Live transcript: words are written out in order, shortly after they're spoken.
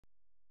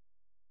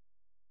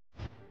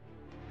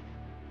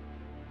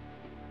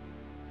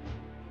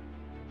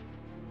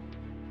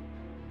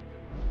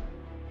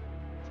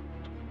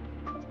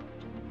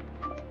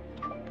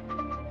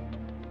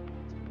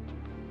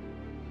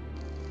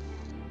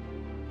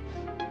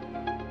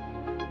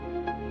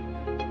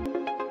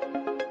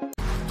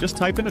Just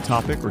type in a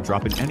topic or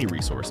drop in any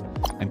resource,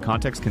 and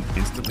Context can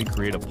instantly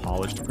create a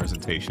polished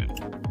presentation.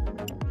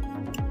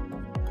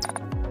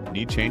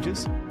 Need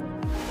changes?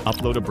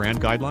 Upload a brand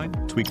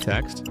guideline, tweak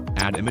text,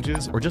 add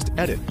images, or just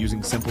edit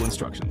using simple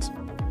instructions.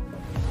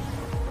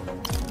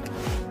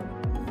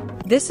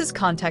 This is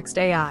Context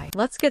AI.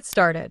 Let's get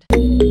started.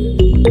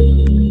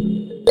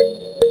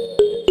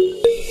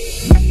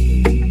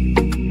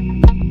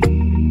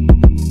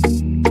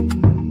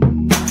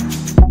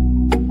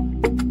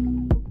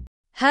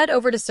 Head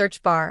over to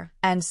search bar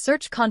and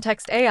search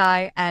Context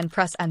AI and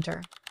press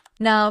enter.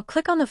 Now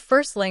click on the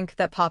first link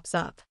that pops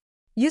up.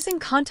 Using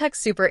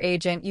Context Super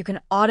Agent, you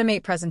can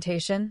automate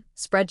presentation,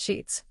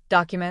 spreadsheets,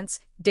 documents,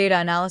 data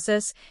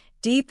analysis,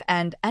 deep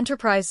and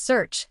enterprise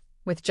search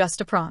with just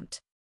a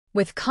prompt.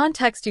 With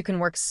Context, you can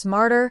work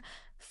smarter,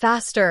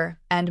 faster,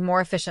 and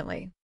more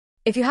efficiently.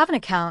 If you have an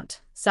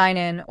account, sign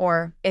in,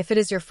 or if it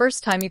is your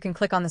first time, you can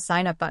click on the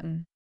sign up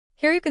button.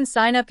 Here you can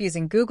sign up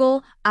using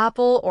Google,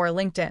 Apple, or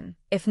LinkedIn.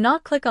 If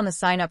not, click on the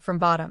sign up from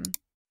bottom.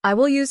 I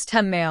will use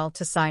Mail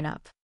to sign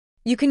up.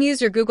 You can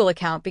use your Google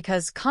account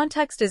because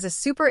Context is a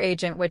super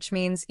agent, which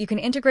means you can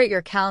integrate your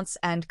accounts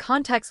and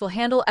Context will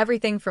handle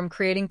everything from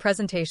creating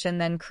presentation,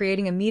 then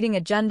creating a meeting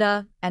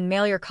agenda, and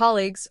mail your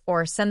colleagues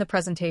or send the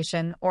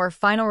presentation or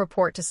final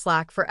report to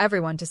Slack for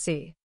everyone to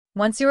see.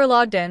 Once you are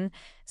logged in,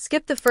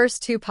 skip the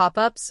first two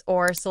pop-ups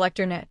or select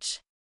your niche.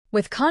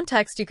 With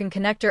Context, you can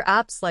connect your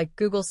apps like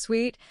Google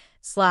Suite,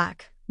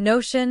 Slack,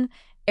 Notion,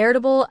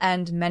 Airtable,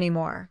 and many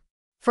more.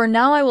 For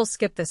now, I will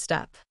skip this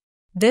step.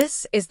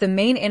 This is the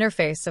main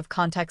interface of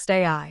Context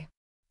AI.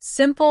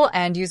 Simple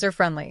and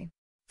user-friendly.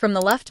 From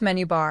the left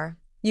menu bar,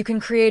 you can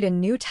create a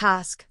new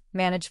task,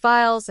 manage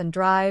files and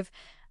Drive,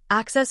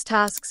 access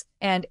tasks,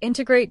 and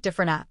integrate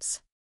different apps.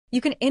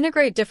 You can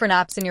integrate different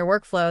apps in your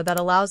workflow that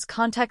allows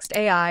Context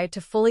AI to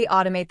fully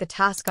automate the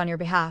task on your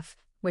behalf,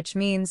 which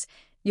means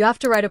you have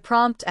to write a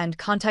prompt and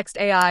Context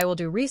AI will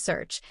do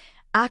research,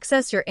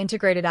 access your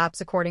integrated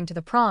apps according to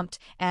the prompt,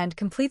 and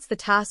completes the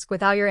task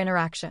without your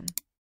interaction.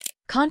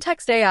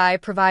 Context AI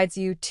provides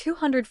you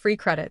 200 free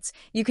credits.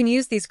 You can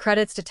use these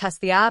credits to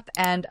test the app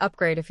and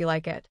upgrade if you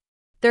like it.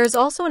 There is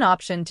also an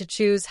option to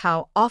choose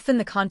how often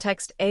the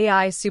Context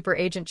AI super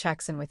agent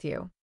checks in with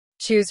you.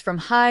 Choose from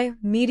high,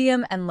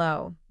 medium, and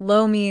low.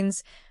 Low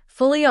means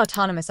fully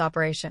autonomous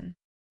operation.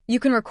 You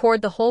can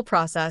record the whole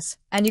process,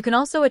 and you can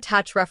also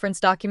attach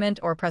reference document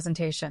or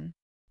presentation.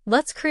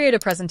 Let's create a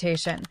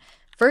presentation.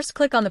 First,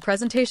 click on the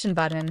presentation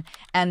button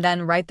and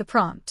then write the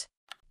prompt.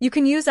 You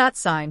can use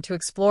 @ to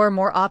explore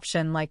more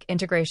options like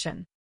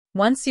integration.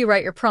 Once you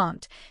write your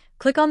prompt,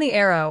 click on the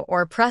arrow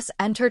or press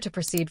enter to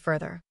proceed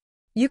further.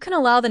 You can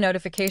allow the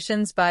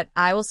notifications, but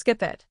I will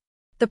skip it.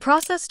 The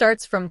process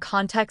starts from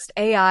Context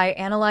AI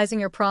analyzing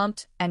your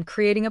prompt and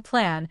creating a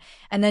plan,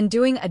 and then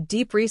doing a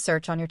deep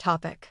research on your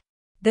topic.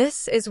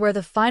 This is where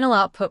the final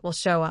output will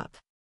show up.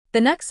 The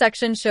next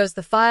section shows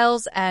the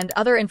files and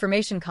other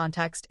information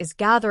Context is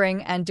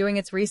gathering and doing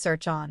its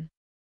research on.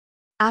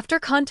 After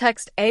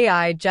Context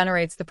AI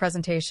generates the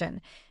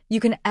presentation, you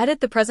can edit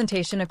the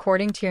presentation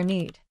according to your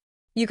need.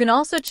 You can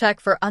also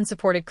check for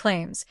unsupported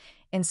claims,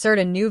 insert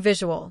a new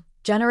visual,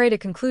 generate a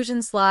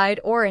conclusion slide,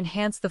 or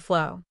enhance the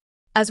flow.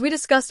 As we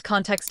discussed,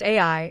 Context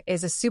AI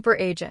is a super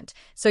agent,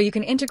 so you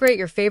can integrate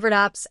your favorite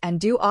apps and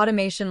do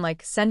automation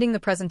like sending the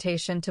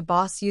presentation to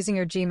boss using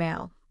your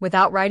Gmail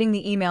without writing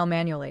the email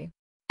manually.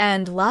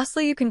 And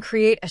lastly, you can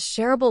create a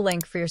shareable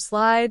link for your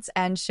slides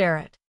and share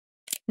it.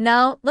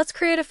 Now, let's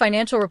create a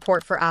financial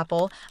report for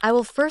Apple. I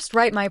will first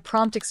write my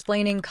prompt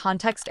explaining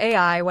Context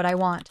AI what I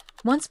want.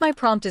 Once my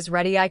prompt is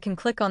ready, I can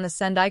click on the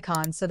send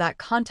icon so that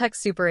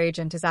Context Super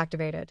Agent is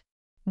activated.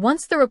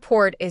 Once the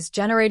report is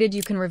generated,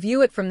 you can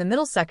review it from the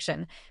middle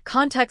section.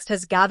 Context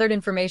has gathered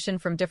information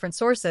from different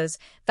sources,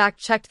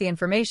 fact-checked the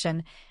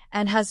information,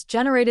 and has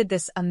generated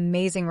this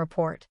amazing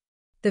report.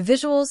 The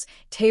visuals,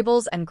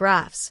 tables, and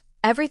graphs,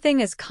 everything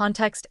is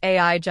Context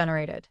AI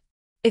generated.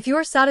 If you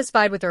are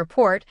satisfied with the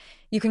report,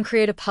 you can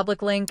create a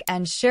public link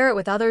and share it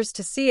with others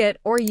to see it,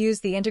 or use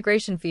the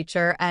integration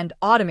feature and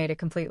automate it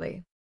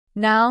completely.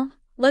 Now,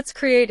 let's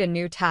create a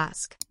new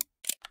task.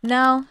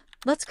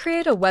 Let's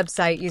create a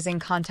website using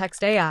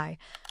Context AI.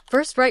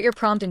 First, write your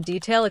prompt in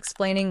detail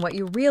explaining what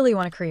you really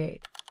want to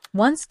create.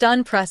 Once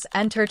done, press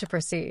enter to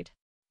proceed.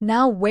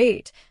 Now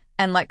wait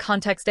and let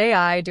Context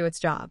AI do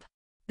its job.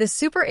 The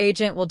super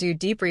agent will do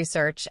deep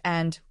research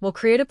and will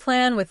create a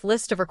plan with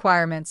list of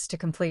requirements to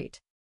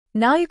complete.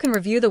 Now you can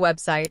review the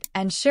website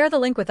and share the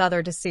link with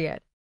others to see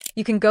it.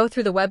 You can go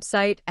through the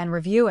website and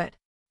review it.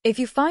 If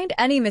you find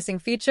any missing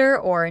feature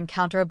or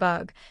encounter a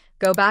bug,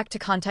 go back to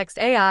Context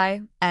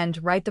AI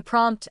and write the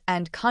prompt,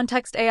 and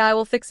Context AI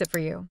will fix it for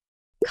you.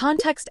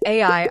 Context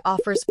AI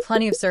offers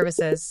plenty of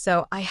services,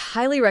 so I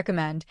highly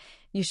recommend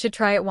you should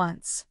try it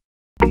once.